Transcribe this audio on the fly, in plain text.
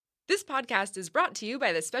This podcast is brought to you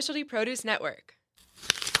by the Specialty Produce Network.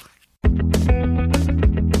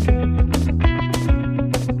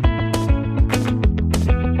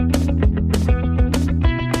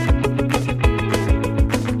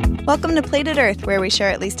 Welcome to Plated Earth, where we share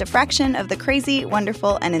at least a fraction of the crazy,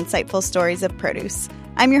 wonderful, and insightful stories of produce.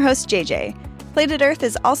 I'm your host, JJ. Plated Earth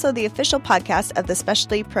is also the official podcast of the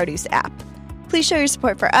Specialty Produce app. Please show your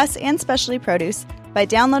support for us and Specialty Produce by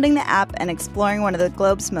downloading the app and exploring one of the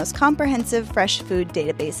globe's most comprehensive fresh food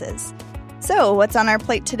databases. So, what's on our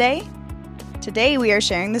plate today? Today we are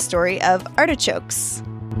sharing the story of artichokes.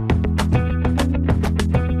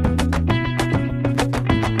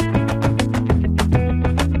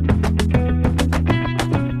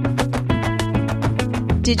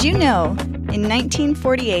 Did you know, in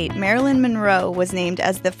 1948, Marilyn Monroe was named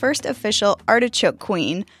as the first official artichoke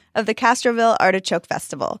queen of the Castroville Artichoke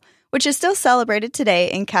Festival, which is still celebrated today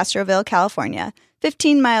in Castroville, California,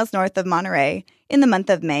 15 miles north of Monterey, in the month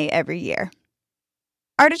of May every year.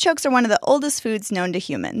 Artichokes are one of the oldest foods known to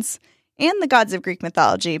humans, and the gods of Greek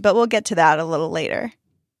mythology, but we'll get to that a little later.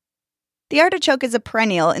 The artichoke is a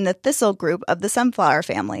perennial in the thistle group of the sunflower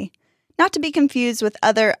family, not to be confused with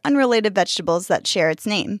other unrelated vegetables that share its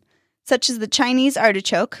name, such as the Chinese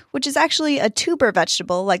artichoke, which is actually a tuber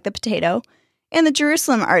vegetable like the potato, and the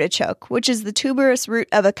Jerusalem artichoke, which is the tuberous root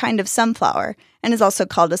of a kind of sunflower and is also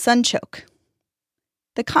called a sunchoke.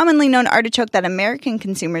 The commonly known artichoke that American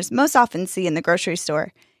consumers most often see in the grocery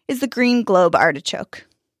store is the green globe artichoke.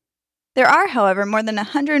 There are, however, more than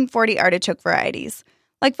 140 artichoke varieties,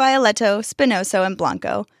 like Violetto, Spinoso, and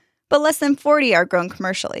Blanco, but less than 40 are grown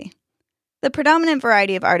commercially. The predominant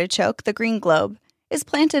variety of artichoke, the green globe, is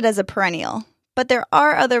planted as a perennial, but there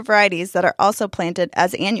are other varieties that are also planted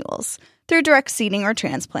as annuals through direct seeding or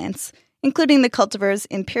transplants, including the cultivars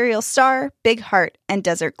Imperial Star, Big Heart, and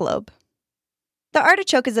Desert Globe. The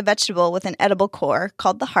artichoke is a vegetable with an edible core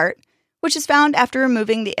called the heart, which is found after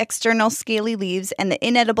removing the external scaly leaves and the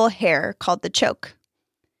inedible hair called the choke.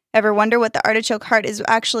 Ever wonder what the artichoke heart is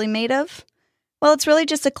actually made of? Well, it's really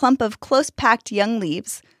just a clump of close-packed young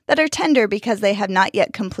leaves that are tender because they have not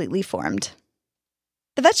yet completely formed.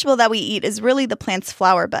 The vegetable that we eat is really the plant's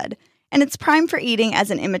flower bud, and it's prime for eating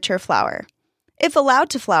as an immature flower. If allowed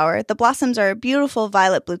to flower, the blossoms are a beautiful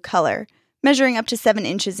violet-blue color, measuring up to 7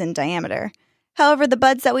 inches in diameter. However, the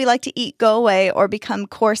buds that we like to eat go away or become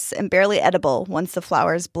coarse and barely edible once the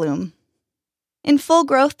flowers bloom. In full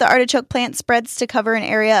growth, the artichoke plant spreads to cover an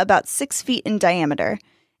area about 6 feet in diameter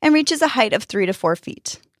and reaches a height of 3 to 4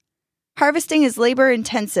 feet. Harvesting is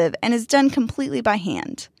labor-intensive and is done completely by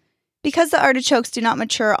hand. Because the artichokes do not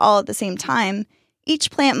mature all at the same time,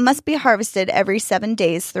 each plant must be harvested every 7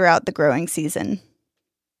 days throughout the growing season.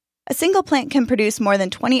 A single plant can produce more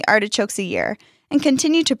than 20 artichokes a year and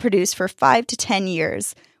continue to produce for 5 to 10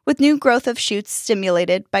 years, with new growth of shoots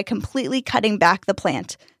stimulated by completely cutting back the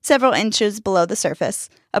plant several inches below the surface,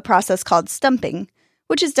 a process called stumping,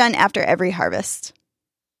 which is done after every harvest.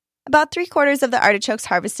 About 3/4 of the artichokes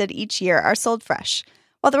harvested each year are sold fresh,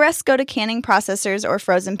 while the rest go to canning processors or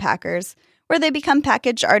frozen packers, where they become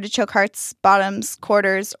packaged artichoke hearts, bottoms,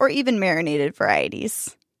 quarters, or even marinated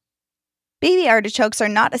varieties. Baby artichokes are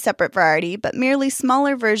not a separate variety, but merely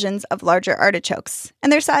smaller versions of larger artichokes,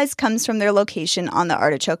 and their size comes from their location on the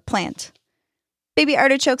artichoke plant. Baby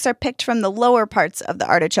artichokes are picked from the lower parts of the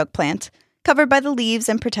artichoke plant, covered by the leaves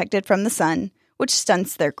and protected from the sun, which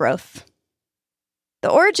stunts their growth.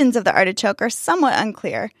 The origins of the artichoke are somewhat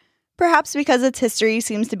unclear, perhaps because its history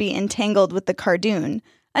seems to be entangled with the cardoon,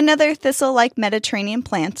 another thistle-like Mediterranean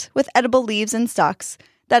plant with edible leaves and stalks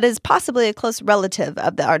that is possibly a close relative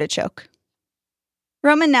of the artichoke.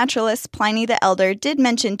 Roman naturalist Pliny the Elder did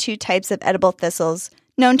mention 2 types of edible thistles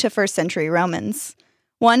known to first-century Romans.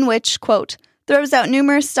 One which, quote, throws out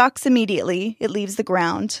numerous stalks immediately it leaves the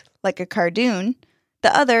ground, like a cardoon.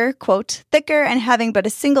 The other, quote, thicker and having but a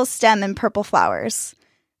single stem and purple flowers.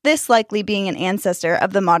 This likely being an ancestor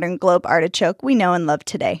of the modern globe artichoke we know and love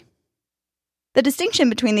today. The distinction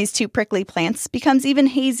between these 2 prickly plants becomes even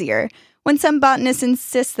hazier when some botanists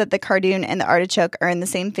insist that the cardoon and the artichoke are in the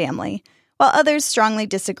same family, while others strongly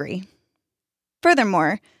disagree.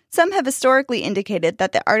 Furthermore, some have historically indicated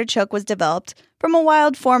that the artichoke was developed from a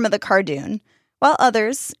wild form of the cardoon, while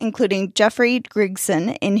others, including Geoffrey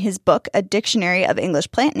Grigson in his book A Dictionary of English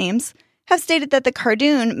Plant Names, have stated that the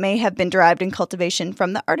cardoon may have been derived in cultivation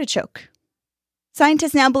from the artichoke.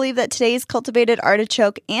 Scientists now believe that today's cultivated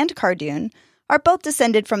artichoke and cardoon are both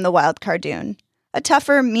descended from the wild cardoon, a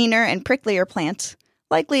tougher, meaner, and pricklier plant,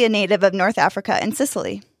 likely a native of North Africa and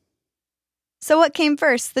Sicily. So what came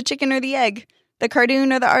first, the chicken or the egg, the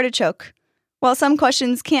cardoon or the artichoke? While some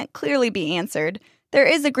questions can't clearly be answered, there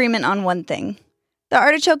is agreement on one thing. The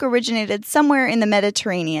artichoke originated somewhere in the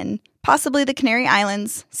Mediterranean, possibly the Canary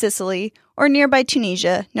Islands, Sicily, or nearby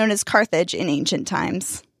Tunisia, known as Carthage in ancient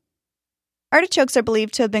times. Artichokes are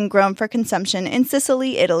believed to have been grown for consumption in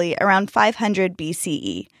Sicily, Italy, around 500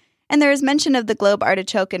 BCE, and there is mention of the globe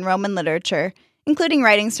artichoke in Roman literature, including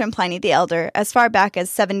writings from Pliny the Elder as far back as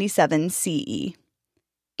 77 CE.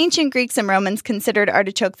 Ancient Greeks and Romans considered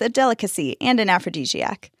artichokes a delicacy and an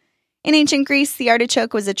aphrodisiac. In ancient Greece, the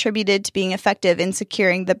artichoke was attributed to being effective in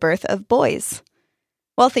securing the birth of boys.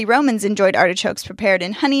 Wealthy Romans enjoyed artichokes prepared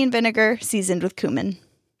in honey and vinegar, seasoned with cumin.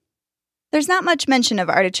 There's not much mention of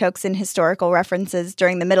artichokes in historical references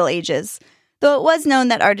during the Middle Ages, though it was known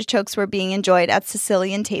that artichokes were being enjoyed at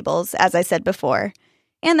Sicilian tables, as I said before,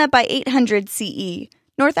 and that by 800 CE,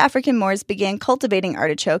 North African Moors began cultivating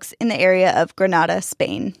artichokes in the area of Granada,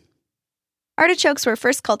 Spain. Artichokes were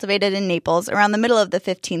first cultivated in Naples around the middle of the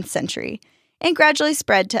 15th century, and gradually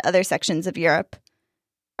spread to other sections of Europe.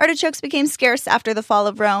 Artichokes became scarce after the fall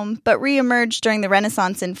of Rome, but re-emerged during the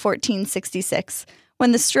Renaissance in 1466,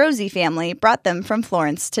 when the Strozzi family brought them from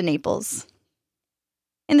Florence to Naples.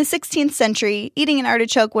 In the 16th century, eating an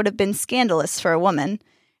artichoke would have been scandalous for a woman,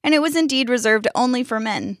 and it was indeed reserved only for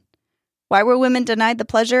men. Why were women denied the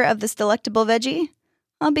pleasure of this delectable veggie?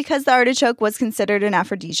 Well, because the artichoke was considered an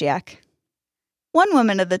aphrodisiac. One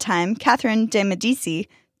woman of the time, Catherine de' Medici,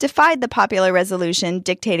 defied the popular resolution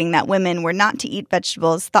dictating that women were not to eat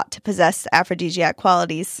vegetables thought to possess aphrodisiac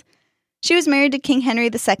qualities. She was married to King Henry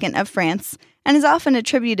II of France, and is often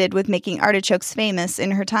attributed with making artichokes famous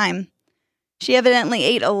in her time. She evidently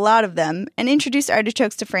ate a lot of them, and introduced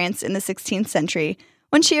artichokes to France in the 16th century,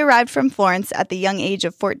 when she arrived from Florence at the young age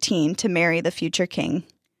of 14 to marry the future king.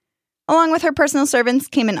 Along with her personal servants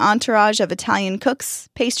came an entourage of Italian cooks,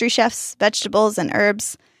 pastry chefs, vegetables, and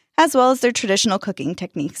herbs, as well as their traditional cooking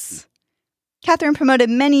techniques. Catherine promoted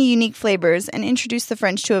many unique flavors and introduced the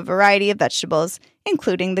French to a variety of vegetables,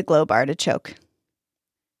 including the globe artichoke.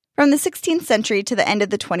 From the 16th century to the end of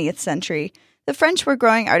the 20th century, the French were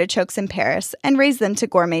growing artichokes in Paris and raised them to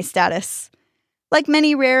gourmet status. Like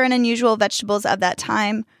many rare and unusual vegetables of that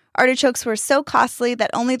time, artichokes were so costly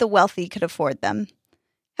that only the wealthy could afford them.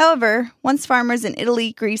 However, once farmers in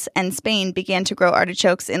Italy, Greece, and Spain began to grow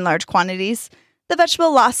artichokes in large quantities, the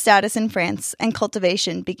vegetable lost status in France and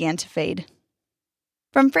cultivation began to fade.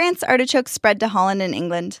 From France, artichokes spread to Holland and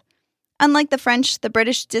England. Unlike the French, the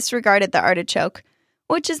British disregarded the artichoke,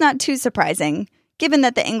 which is not too surprising, given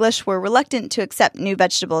that the English were reluctant to accept new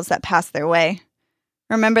vegetables that passed their way.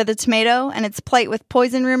 Remember the tomato and its plight with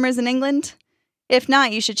poison rumors in England? If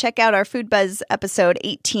not, you should check out our Food Buzz episode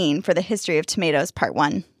 18 for the history of tomatoes, part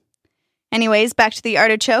 1. Anyways, back to the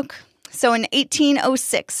artichoke. So in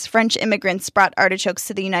 1806, French immigrants brought artichokes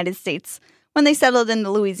to the United States when they settled in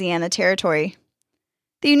the Louisiana Territory.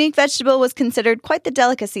 The unique vegetable was considered quite the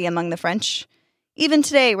delicacy among the French. Even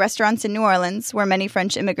today, restaurants in New Orleans, where many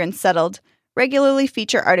French immigrants settled, regularly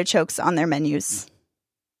feature artichokes on their menus.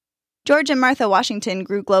 George and Martha Washington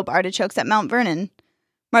grew globe artichokes at Mount Vernon.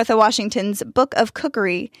 Martha Washington's Book of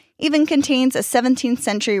Cookery even contains a 17th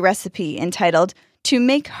century recipe entitled To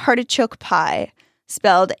Make Hartichoke Pie,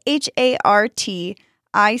 spelled Hartichoak.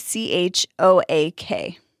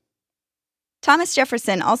 Thomas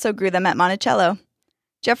Jefferson also grew them at Monticello.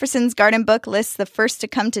 Jefferson's garden book lists the first to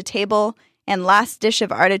come to table and last dish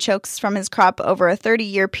of artichokes from his crop over a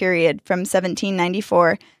 30-year period from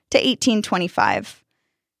 1794 to 1825.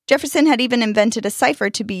 Jefferson had even invented a cipher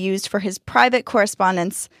to be used for his private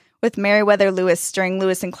correspondence with Meriwether Lewis during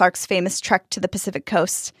Lewis and Clark's famous trek to the Pacific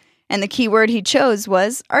coast, and the key word he chose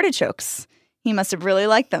was artichokes. He must have really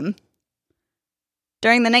liked them.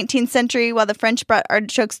 During the 19th century, while the French brought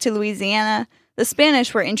artichokes to Louisiana, the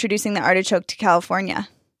Spanish were introducing the artichoke to California.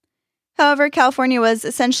 However, California was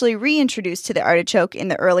essentially reintroduced to the artichoke in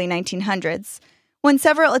the early 1900s, when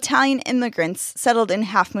several Italian immigrants settled in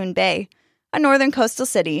Half Moon Bay, a northern coastal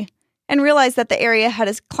city, and realized that the area had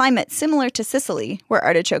a climate similar to Sicily, where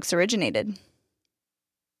artichokes originated.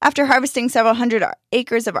 After harvesting several hundred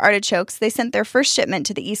acres of artichokes, they sent their first shipment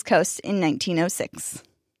to the East Coast in 1906.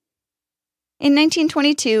 In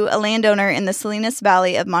 1922, a landowner in the Salinas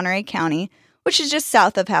Valley of Monterey County, which is just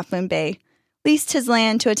south of Half Moon Bay, leased his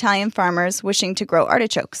land to Italian farmers wishing to grow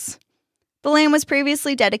artichokes. The land was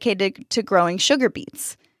previously dedicated to growing sugar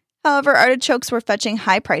beets. However, artichokes were fetching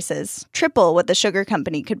high prices, triple what the sugar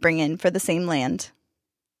company could bring in for the same land.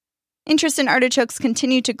 Interest in artichokes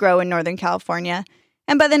continued to grow in Northern California,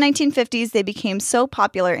 and by the 1950s they became so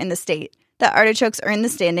popular in the state that artichokes earned the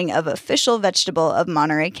standing of official vegetable of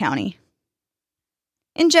Monterey County.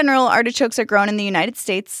 In general, artichokes are grown in the United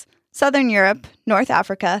States, Southern Europe, North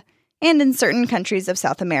Africa, and in certain countries of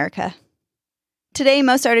South America. Today,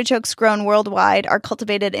 most artichokes grown worldwide are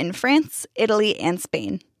cultivated in France, Italy, and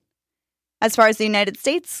Spain. As far as the United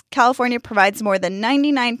States, California provides more than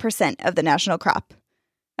 99% of the national crop.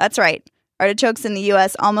 That's right, artichokes in the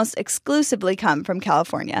U.S. almost exclusively come from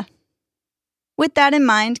California. With that in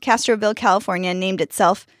mind, Castroville, California named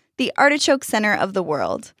itself the Artichoke Center of the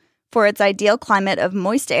World for its ideal climate of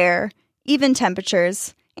moist air, even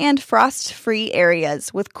temperatures, and frost-free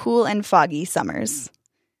areas with cool and foggy summers.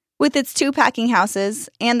 With its 2 packing houses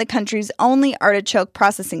and the country's only artichoke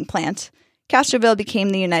processing plant, Castroville became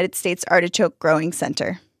the United States Artichoke Growing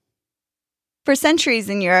Center. For centuries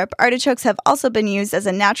in Europe, artichokes have also been used as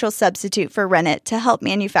a natural substitute for rennet to help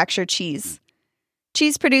manufacture cheese.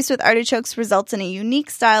 Cheese produced with artichokes results in a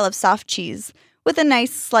unique style of soft cheese with a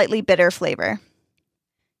nice, slightly bitter flavor.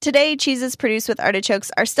 Today, cheeses produced with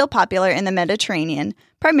artichokes are still popular in the Mediterranean,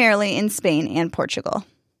 primarily in Spain and Portugal.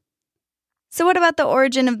 So what about the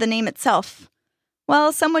origin of the name itself?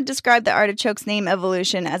 Well, some would describe the artichoke's name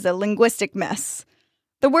evolution as a linguistic mess.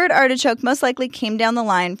 The word artichoke most likely came down the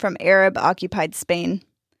line from Arab-occupied Spain.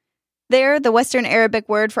 There, the Western Arabic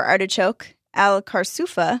word for artichoke,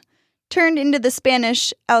 al-karsufa, turned into the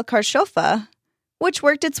Spanish alcarchofa, which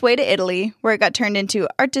worked its way to Italy, where it got turned into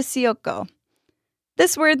artisioco.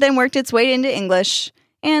 This word then worked its way into English,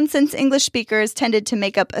 and since English speakers tended to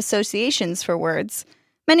make up associations for words,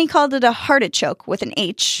 many called it a heartichoke with an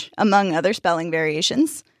H, among other spelling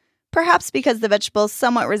variations, perhaps because the vegetable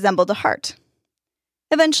somewhat resembled a heart.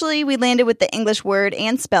 Eventually, we landed with the English word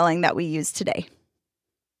and spelling that we use today.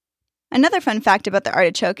 Another fun fact about the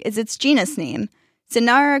artichoke is its genus name,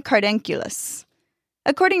 Cynara cardunculus.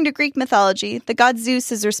 According to Greek mythology, the god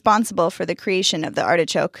Zeus is responsible for the creation of the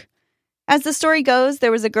artichoke. As the story goes,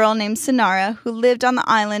 there was a girl named Cynara who lived on the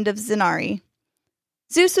island of Zinari.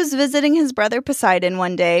 Zeus was visiting his brother Poseidon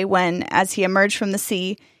one day when, as he emerged from the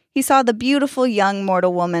sea, he saw the beautiful young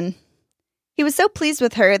mortal woman. He was so pleased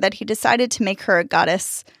with her that he decided to make her a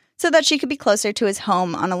goddess so that she could be closer to his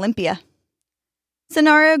home on Olympia.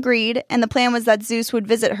 Cynara agreed, and the plan was that Zeus would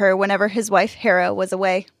visit her whenever his wife Hera was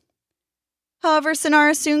away. However,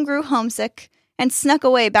 Cynara soon grew homesick and snuck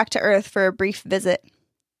away back to Earth for a brief visit.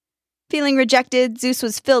 Feeling rejected, Zeus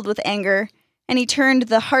was filled with anger, and he turned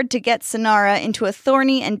the hard-to-get Cynara into a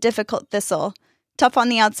thorny and difficult thistle, tough on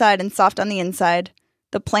the outside and soft on the inside,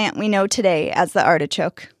 the plant we know today as the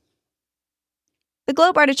artichoke. The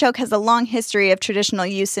globe artichoke has a long history of traditional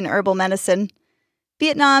use in herbal medicine.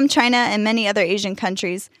 Vietnam, China, and many other Asian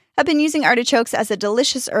countries have been using artichokes as a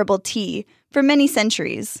delicious herbal tea for many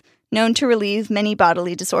centuries, known to relieve many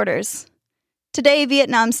bodily disorders. Today,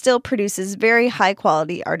 Vietnam still produces very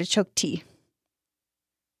high-quality artichoke tea.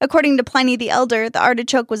 According to Pliny the Elder, the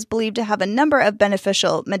artichoke was believed to have a number of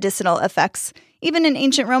beneficial medicinal effects, even in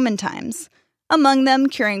ancient Roman times, among them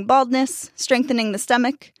curing baldness, strengthening the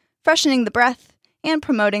stomach, freshening the breath, and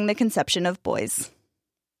promoting the conception of boys.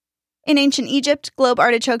 In ancient Egypt, globe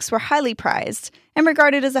artichokes were highly prized and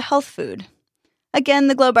regarded as a health food. Again,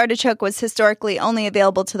 the globe artichoke was historically only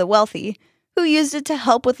available to the wealthy, who used it to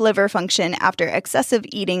help with liver function after excessive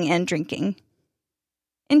eating and drinking.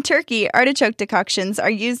 In Turkey, artichoke decoctions are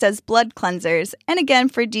used as blood cleansers and again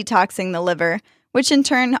for detoxing the liver, which in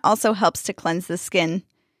turn also helps to cleanse the skin.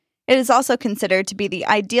 It is also considered to be the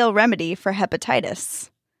ideal remedy for hepatitis.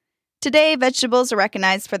 Today, vegetables are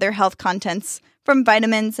recognized for their health contents, from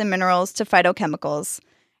vitamins and minerals to phytochemicals,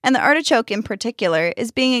 and the artichoke in particular is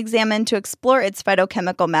being examined to explore its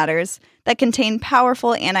phytochemical matters that contain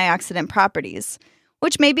powerful antioxidant properties,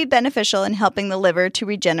 which may be beneficial in helping the liver to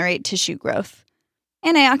regenerate tissue growth.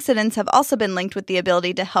 Antioxidants have also been linked with the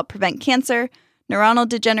ability to help prevent cancer, neuronal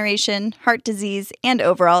degeneration, heart disease, and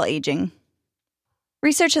overall aging.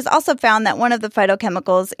 Research has also found that one of the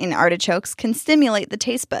phytochemicals in artichokes can stimulate the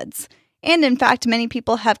taste buds, and in fact, many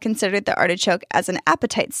people have considered the artichoke as an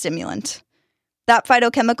appetite stimulant. That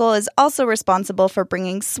phytochemical is also responsible for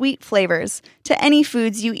bringing sweet flavors to any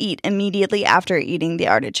foods you eat immediately after eating the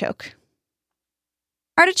artichoke.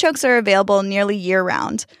 Artichokes are available nearly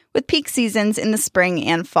year-round, with peak seasons in the spring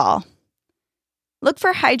and fall. Look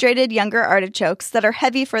for hydrated younger artichokes that are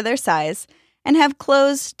heavy for their size and have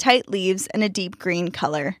closed, tight leaves and a deep green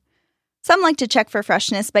color. Some like to check for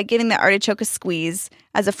freshness by giving the artichoke a squeeze,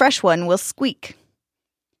 as a fresh one will squeak.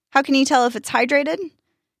 How can you tell if it's hydrated?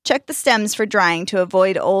 Check the stems for drying to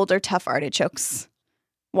avoid old or tough artichokes.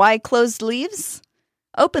 Why closed leaves?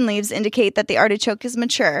 Open leaves indicate that the artichoke is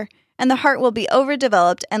mature, and the heart will be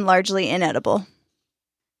overdeveloped and largely inedible.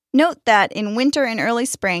 Note that in winter and early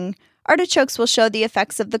spring, artichokes will show the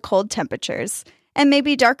effects of the cold temperatures, and may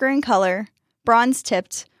be darker in color,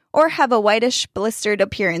 bronze-tipped, or have a whitish, blistered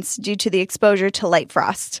appearance due to the exposure to light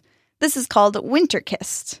frost. This is called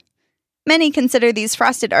winter-kissed. Many consider these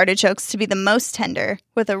frosted artichokes to be the most tender,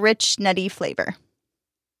 with a rich, nutty flavor.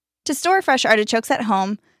 To store fresh artichokes at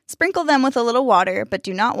home, sprinkle them with a little water, but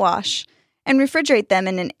do not wash, and refrigerate them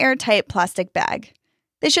in an airtight plastic bag.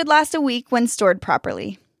 They should last a week when stored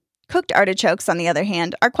properly. Cooked artichokes, on the other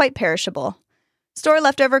hand, are quite perishable. Store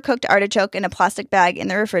leftover cooked artichoke in a plastic bag in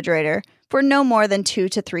the refrigerator for no more than 2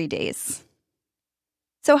 to 3 days.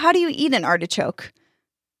 So how do you eat an artichoke?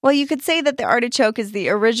 Well, you could say that the artichoke is the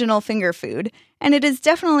original finger food, and it is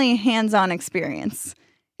definitely a hands-on experience.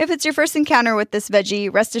 If it's your first encounter with this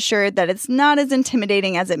veggie, rest assured that it's not as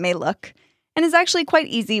intimidating as it may look, and is actually quite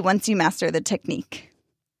easy once you master the technique.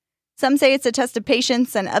 Some say it's a test of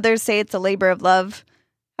patience, and others say it's a labor of love.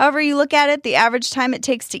 However you look at it, the average time it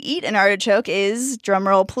takes to eat an artichoke is,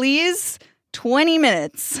 drumroll please, 20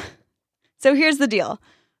 minutes. So here's the deal.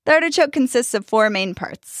 The artichoke consists of 4 main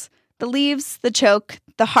parts: the leaves, the choke,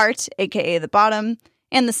 the heart, aka the bottom,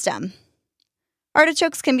 and the stem.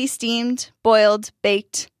 Artichokes can be steamed, boiled,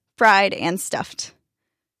 baked, fried, and stuffed.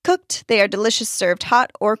 Cooked, they are delicious served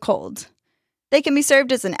hot or cold. They can be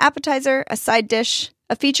served as an appetizer, a side dish,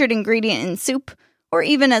 a featured ingredient in soup, or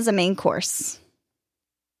even as a main course.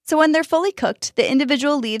 So when they're fully cooked, the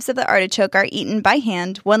individual leaves of the artichoke are eaten by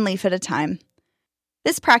hand, 1 leaf at a time.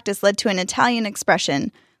 This practice led to an Italian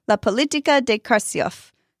expression, la politica de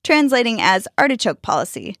Carciof, translating as artichoke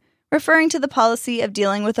policy, referring to the policy of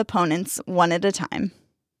dealing with opponents 1 at a time.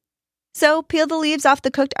 So, peel the leaves off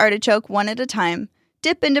the cooked artichoke 1 at a time,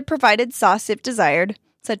 dip into provided sauce if desired,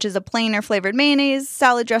 such as a plain or flavored mayonnaise,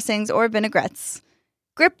 salad dressings, or vinaigrettes.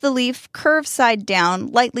 Grip the leaf curved side down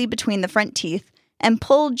lightly between the front teeth, and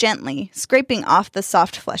pull gently, scraping off the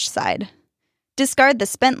soft flesh side. Discard the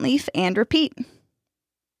spent leaf and repeat.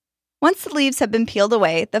 Once the leaves have been peeled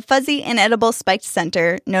away, the fuzzy, inedible spiked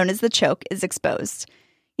center, known as the choke, is exposed.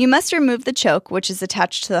 You must remove the choke, which is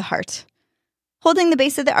attached to the heart. Holding the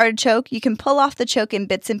base of the artichoke, you can pull off the choke in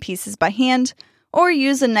bits and pieces by hand, or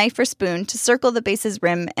use a knife or spoon to circle the base's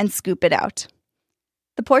rim and scoop it out.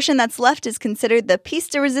 The portion that's left is considered the piece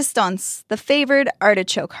de resistance, the favored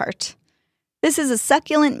artichoke heart. This is a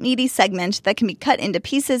succulent, meaty segment that can be cut into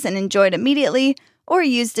pieces and enjoyed immediately or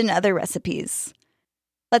used in other recipes.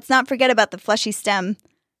 Let's not forget about the fleshy stem.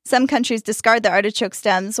 Some countries discard the artichoke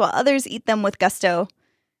stems while others eat them with gusto.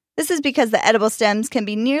 This is because the edible stems can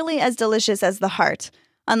be nearly as delicious as the heart,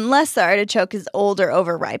 unless the artichoke is old or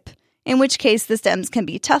overripe, in which case the stems can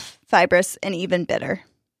be tough, fibrous, and even bitter.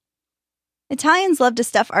 Italians love to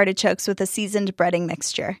stuff artichokes with a seasoned breading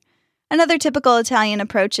mixture. Another typical Italian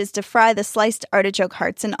approach is to fry the sliced artichoke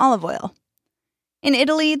hearts in olive oil. In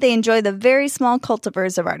Italy, they enjoy the very small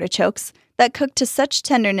cultivars of artichokes that cook to such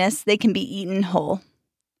tenderness they can be eaten whole.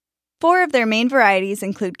 4 of their main varieties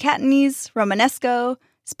include Catanese, Romanesco,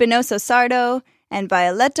 Spinoso Sardo, and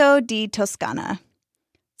Violetto di Toscana.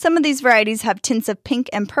 Some of these varieties have tints of pink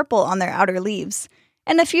and purple on their outer leaves,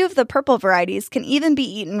 and a few of the purple varieties can even be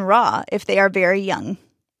eaten raw if they are very young.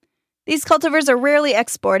 These cultivars are rarely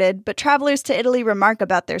exported, but travelers to Italy remark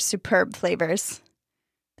about their superb flavors.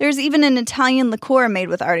 There's even an Italian liqueur made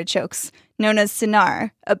with artichokes, known as Cynar,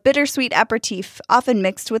 a bittersweet aperitif often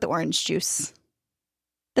mixed with orange juice.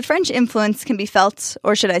 The French influence can be felt,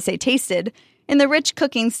 or should I say tasted, in the rich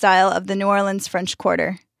cooking style of the New Orleans French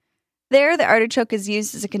Quarter. There, the artichoke is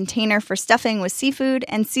used as a container for stuffing with seafood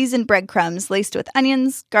and seasoned breadcrumbs laced with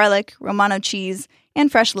onions, garlic, Romano cheese,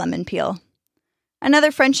 and fresh lemon peel.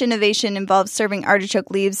 Another French innovation involves serving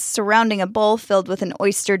artichoke leaves surrounding a bowl filled with an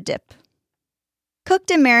oyster dip.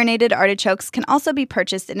 Cooked and marinated artichokes can also be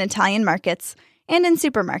purchased in Italian markets and in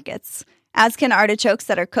supermarkets, as can artichokes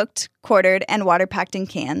that are cooked, quartered, and water-packed in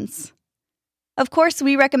cans. Of course,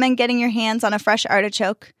 we recommend getting your hands on a fresh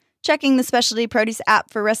artichoke, checking the Specialty Produce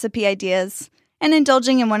app for recipe ideas, and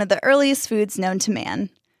indulging in one of the earliest foods known to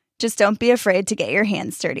man. Just don't be afraid to get your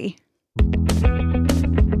hands dirty.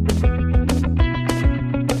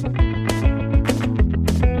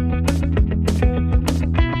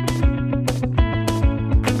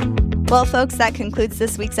 Well, folks, that concludes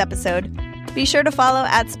this week's episode. Be sure to follow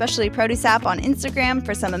 @Specialty Produce app on Instagram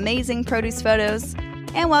for some amazing produce photos.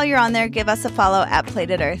 And while you're on there, give us a follow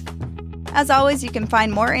 @Plated Earth. As always, you can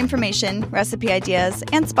find more information, recipe ideas,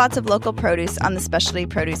 and spots of local produce on the Specialty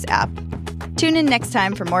Produce app. Tune in next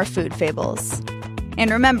time for more food fables.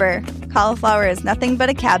 And remember, cauliflower is nothing but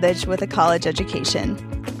a cabbage with a college education.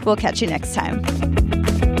 We'll catch you next time.